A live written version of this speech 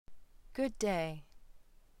Good day.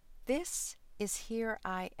 This is Here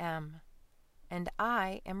I Am, and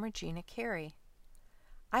I am Regina Carey.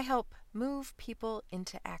 I help move people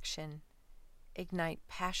into action, ignite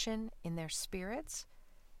passion in their spirits,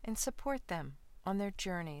 and support them on their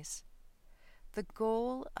journeys. The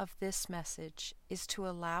goal of this message is to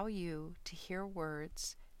allow you to hear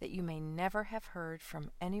words that you may never have heard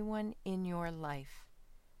from anyone in your life.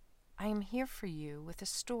 I am here for you with a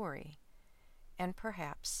story and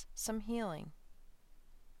perhaps some healing.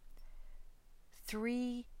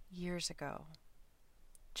 3 years ago,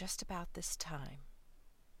 just about this time,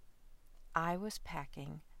 I was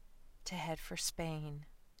packing to head for Spain,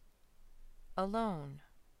 alone,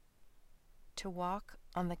 to walk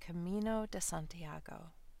on the Camino de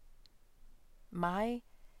Santiago. My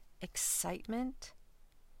excitement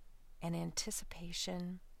and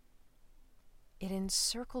anticipation, it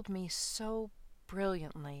encircled me so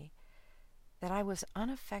brilliantly that I was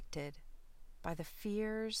unaffected by the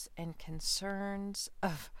fears and concerns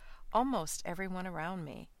of almost everyone around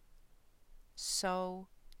me. So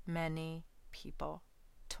many people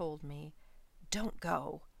told me, "Don't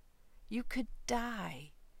go. You could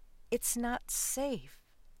die. It's not safe.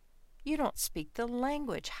 You don't speak the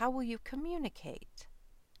language. How will you communicate?"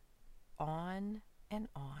 On and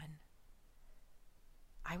on.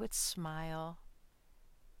 I would smile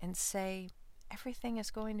and say, "Everything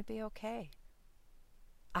is going to be okay.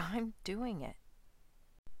 I'm doing it."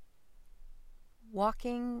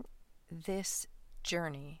 Walking this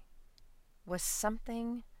journey was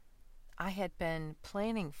something I had been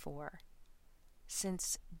planning for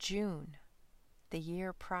since June, the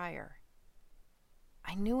year prior.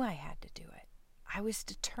 I knew I had to do it. I was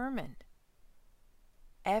determined.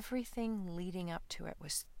 Everything leading up to it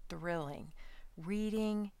was thrilling.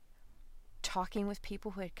 Reading, talking with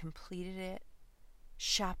people who had completed it,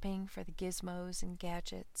 shopping for the gizmos and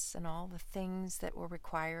gadgets and all the things that were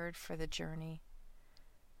required for the journey,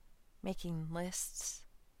 making lists,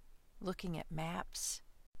 looking at maps,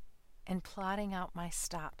 and plotting out my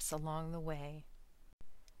stops along the way.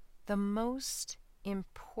 The most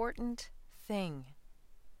important thing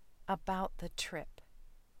about the trip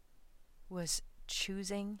was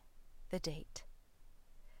choosing the date.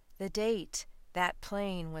 The date that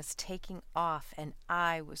plane was taking off and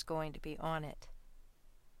I was going to be on it.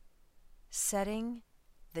 Setting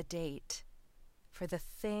the date for the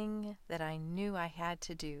thing that I knew I had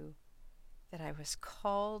to do, that I was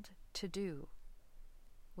called to do,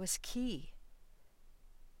 was key.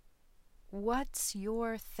 What's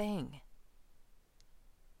your thing?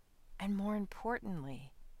 And more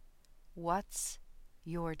importantly, what's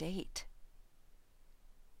your date?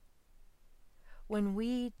 When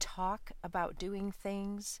we talk about doing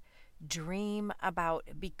things, dream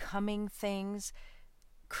about becoming things,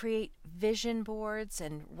 create vision boards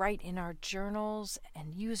and write in our journals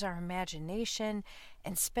and use our imagination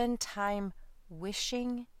and spend time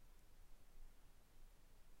wishing,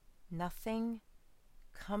 nothing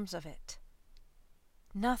comes of it.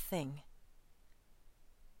 Nothing.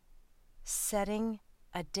 Setting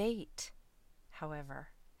a date,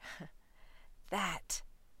 however, that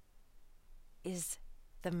is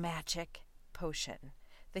the magic potion,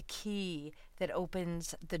 the key that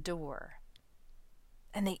opens the door,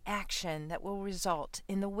 and the action that will result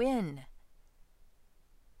in the win.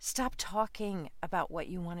 Stop talking about what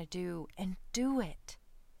you want to do and do it.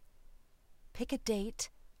 Pick a date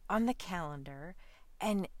on the calendar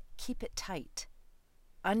and keep it tight,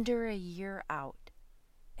 under a year out,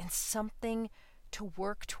 and something to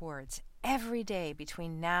work towards every day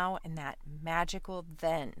between now and that magical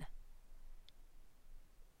then.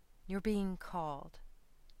 You're being called.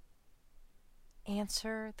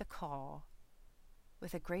 Answer the call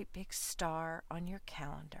with a great big star on your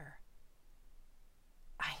calendar.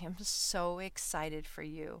 I am so excited for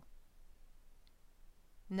you.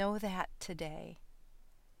 Know that today.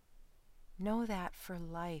 Know that for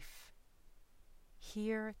life.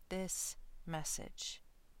 Hear this message.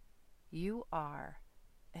 You are,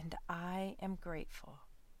 and I am grateful.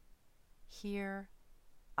 Here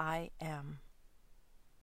I am.